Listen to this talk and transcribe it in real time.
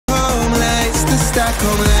A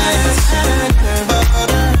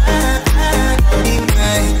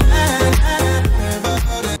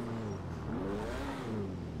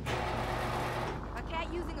cat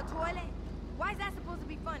using a toilet? Why is that supposed to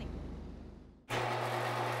be funny?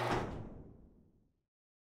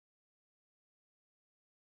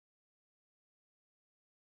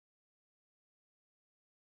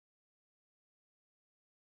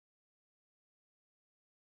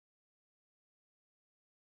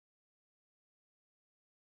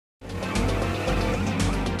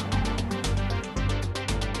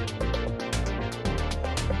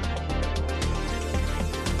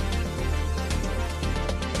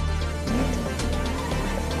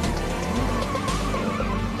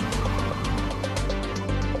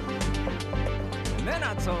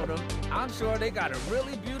 Told them, I'm sure they got a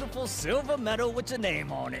really beautiful silver medal with your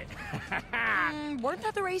name on it. Weren't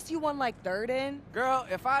that the race you won like third in? Girl,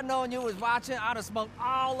 if I'd known you was watching, I'd have smoked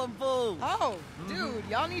all them fools. Oh, dude,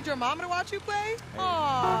 y'all need your mama to watch you play? Hey, come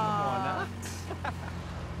on now.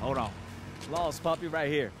 Hold on. Lost puppy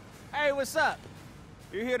right here. Hey, what's up?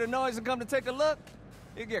 You hear the noise and come to take a look?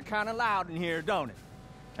 It get kind of loud in here, don't it?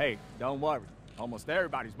 Hey, don't worry. Almost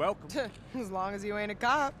everybody's welcome. As long as you ain't a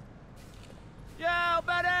cop. Yo,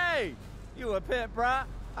 Betty! You a pet, brah?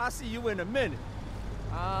 I'll see you in a minute.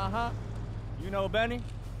 Uh-huh. You know Benny?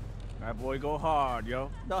 That boy go hard, yo.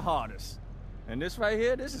 The hardest. And this right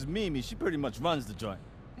here, this is Mimi. She pretty much runs the joint.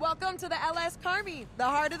 Welcome to the LS Carmi, the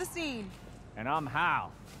heart of the scene. And I'm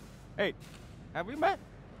Hal. Hey, have we met?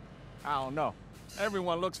 I don't know.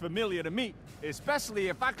 Everyone looks familiar to me, especially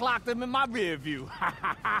if I clocked him in my rear view.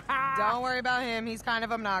 Don't worry about him. He's kind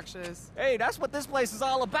of obnoxious. Hey, that's what this place is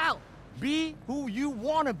all about. Be who you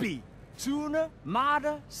want to be. Tuner,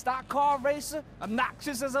 modder, stock car racer,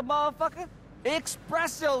 obnoxious as a motherfucker.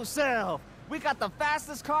 Express yourself. We got the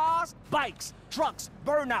fastest cars, bikes, trucks,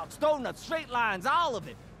 burnouts, donuts, straight lines, all of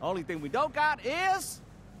it. Only thing we don't got is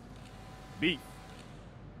beef.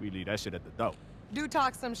 We leave that shit at the door. Do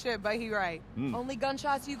talk some shit, but he right. Only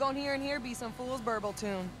gunshots you gon' hear in here be some fool's burble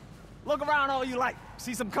tune. Look around all you like.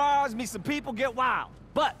 See some cars, meet some people, get wild.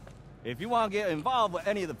 But if you want to get involved with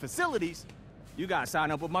any of the facilities, you gotta sign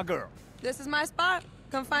up with my girl. This is my spot.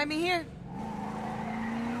 Come find me here.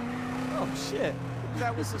 Oh, shit. Who's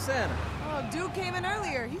that with Susanna? Oh, dude came in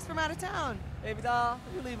earlier. He's from out of town. Baby doll,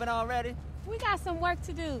 you leaving already? We got some work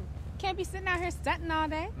to do. Can't be sitting out here stunting all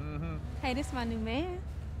day. Hey, this my new man.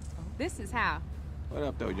 This is Hal. What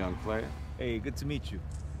up, though, young player? Hey, good to meet you.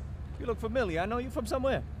 You look familiar. I know you from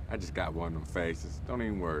somewhere. I just got one of them faces. Don't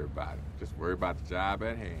even worry about it. Just worry about the job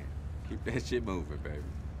at hand. Keep that shit moving, baby.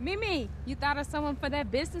 Mimi, you thought of someone for that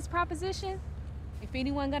business proposition? If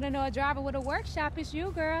anyone gonna know a driver with a workshop, it's you,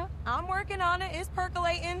 girl. I'm working on it. It's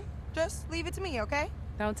percolating. Just leave it to me, okay?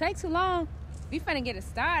 Don't take too long. We finna get it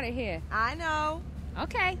started here. I know.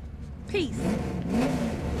 Okay. Peace.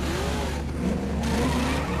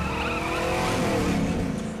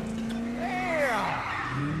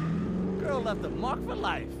 Damn! Girl left a mark for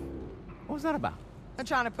life. What was that about? I'm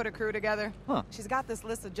trying to put a crew together. Huh. She's got this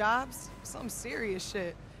list of jobs. Some serious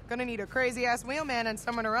shit. Gonna need a crazy-ass wheelman and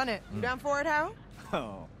someone to run it. You down for it, Hal?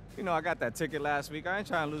 Oh, you know I got that ticket last week. I ain't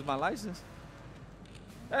trying to lose my license.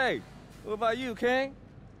 Hey, what about you, King?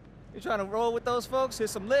 You trying to roll with those folks, hit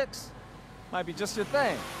some licks? Might be just your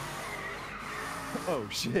thing. Oh,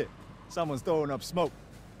 shit. Someone's throwing up smoke.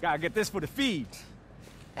 Gotta get this for the feed.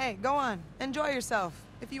 Hey, go on. Enjoy yourself.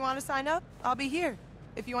 If you want to sign up, I'll be here.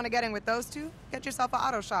 If you want to get in with those two, get yourself an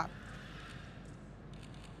auto shop.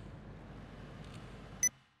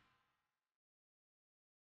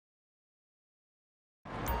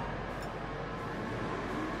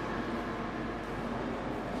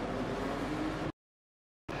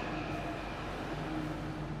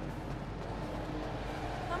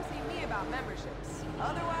 Come see me about memberships.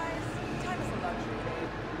 Otherwise, time is a luxury, babe.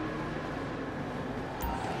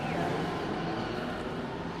 See ya.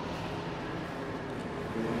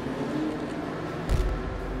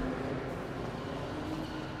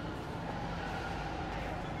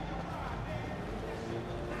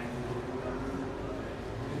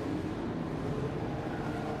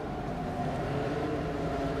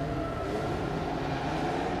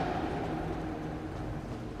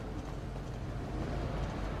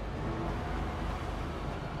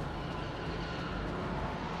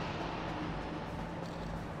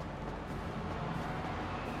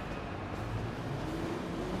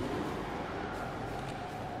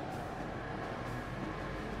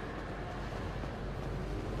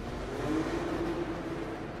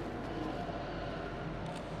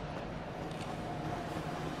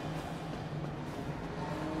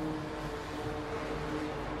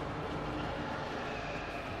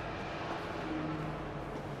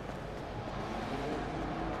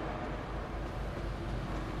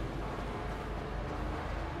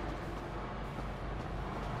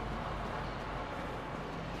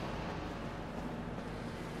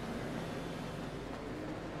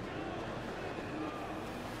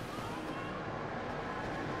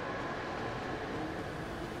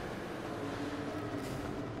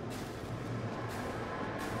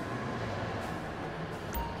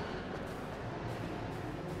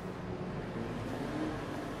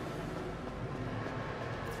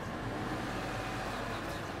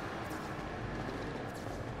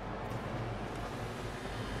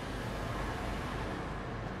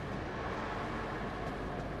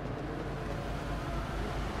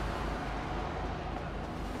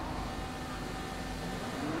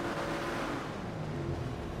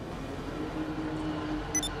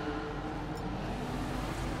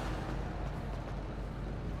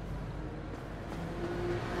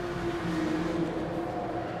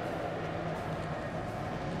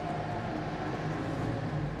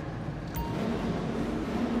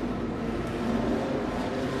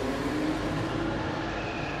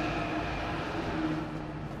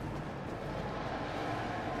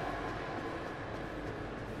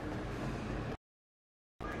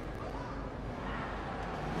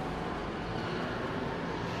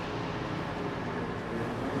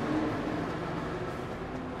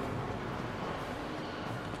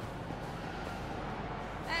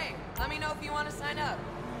 Let me know if you want to sign up.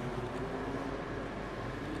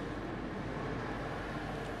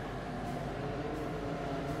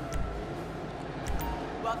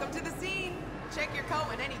 Welcome to the scene. Check your coat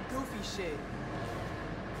and any goofy shit.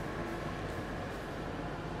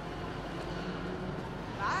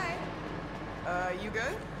 Bye. You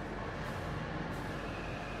good?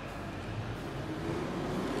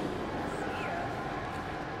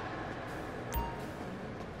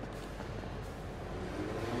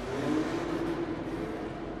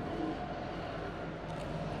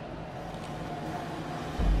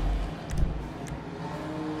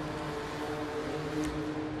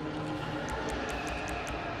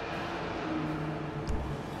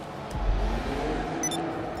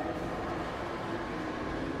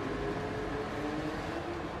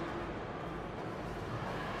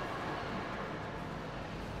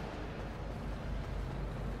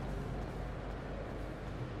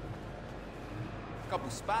 Couple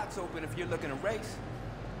spots open if you're looking to race.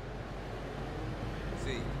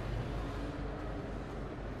 See,